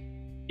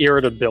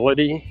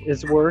irritability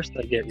is worse.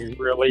 I get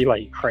really,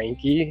 like,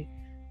 cranky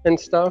and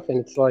stuff.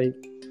 And it's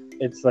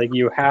like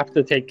you have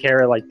to take care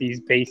of, like, these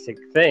basic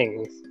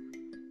things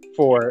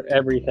for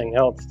everything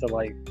else to,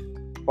 like,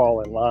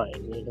 fall in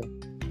line, you know?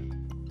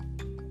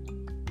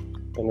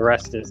 And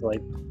rest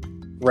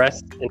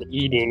and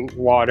eating,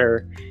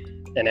 water,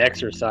 and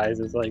exercise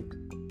is, like,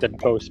 the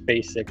most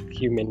basic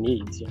human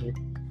needs, you know?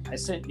 I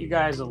sent you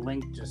guys a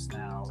link just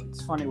now.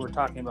 It's funny we're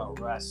talking about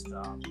rest.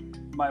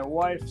 My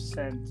wife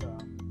sent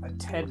a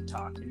TED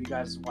Talk. Have you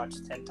guys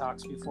watched TED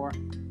Talks before?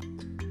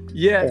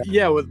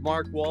 Yeah, with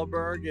Mark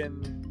Wahlberg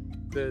and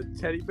the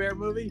teddy bear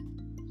movie.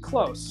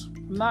 Close.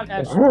 I'm not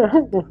actually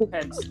what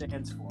TED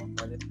stands for,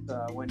 but it's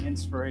when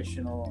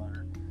inspirational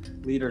or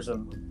leaders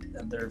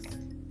in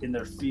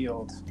their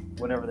field,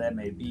 whatever that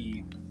may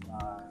be,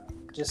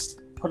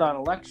 just put on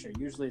a lecture.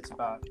 Usually it's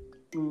about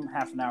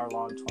half an hour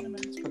long, 20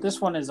 minutes. But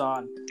this one is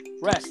on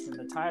rest, and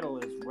the title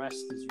is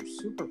Rest is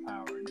Your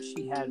Superpower. And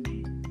she had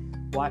me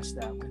watch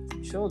that with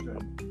the children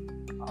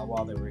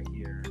while they were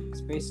here.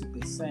 It's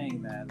basically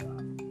saying that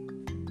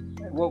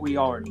what we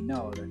already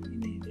know, that you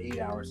need 8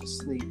 hours of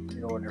sleep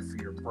in order for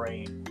your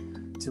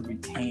brain to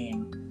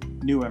retain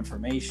new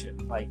information.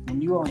 Like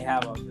when you only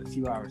have a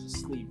few hours of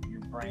sleep,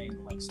 your brain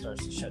like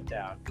starts to shut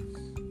down,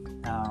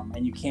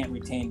 and you can't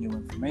retain new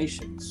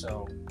information.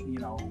 So, you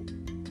know,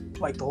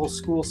 like the whole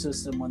school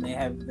system, when they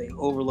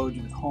overload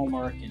you with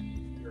homework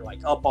and you're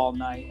like up all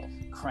night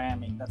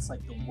cramming, that's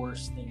like the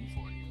worst thing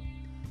for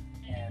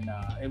you. And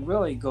it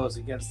really goes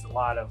against a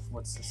lot of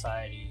what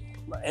society,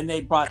 and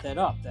they brought that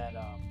up, that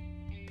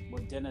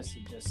what Dennis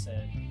had just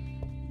said,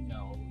 you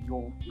know,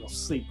 you'll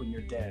sleep when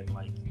you're dead.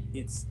 Like,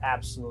 it's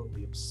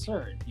absolutely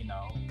absurd, you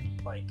know,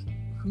 like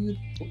who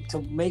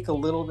to make a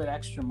little bit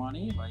extra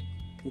money, like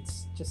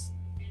it's just,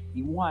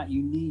 you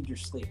need your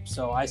sleep.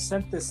 So I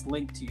sent this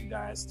link to you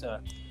guys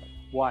to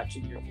watch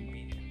at your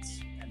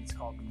convenience, and it's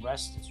called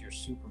Rest is Your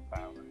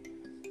Superpower.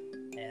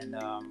 And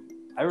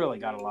I really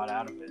got a lot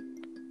out of it,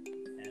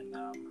 and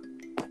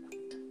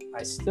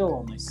I still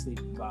only sleep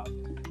about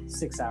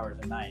 6 hours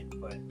a night,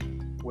 but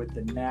with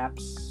the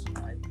naps,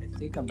 I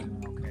think I'm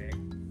doing okay.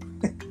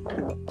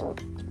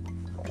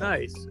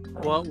 Nice.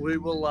 Well, we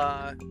will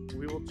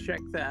check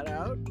that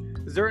out.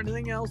 Is there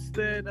anything else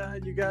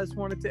that you guys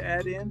wanted to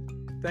add in?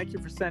 Thank you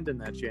for sending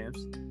that,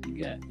 James.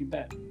 You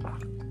bet.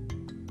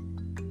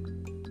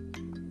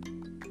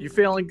 You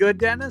feeling good,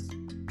 Dennis?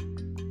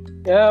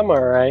 Yeah, I'm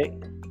all right.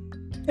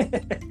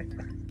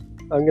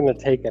 I'm going to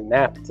take a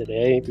nap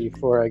today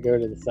before I go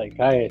to the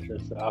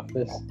psychiatrist's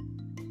office.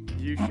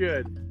 You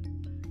should.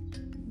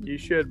 You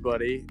should,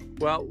 buddy.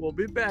 Well, we'll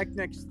be back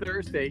next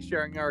Thursday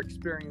sharing our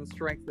experience,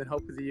 strength, and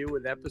hope with you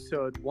with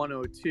episode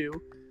 102.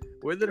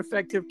 With an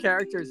effective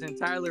character is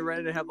entirely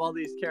ready to have all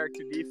these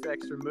character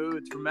defects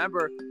removed.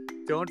 Remember,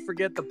 don't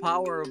forget the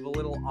power of a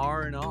little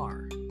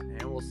R&R.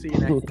 And we'll see you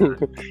next time.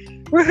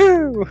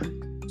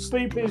 Woohoo!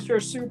 Sleep is your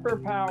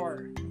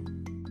superpower.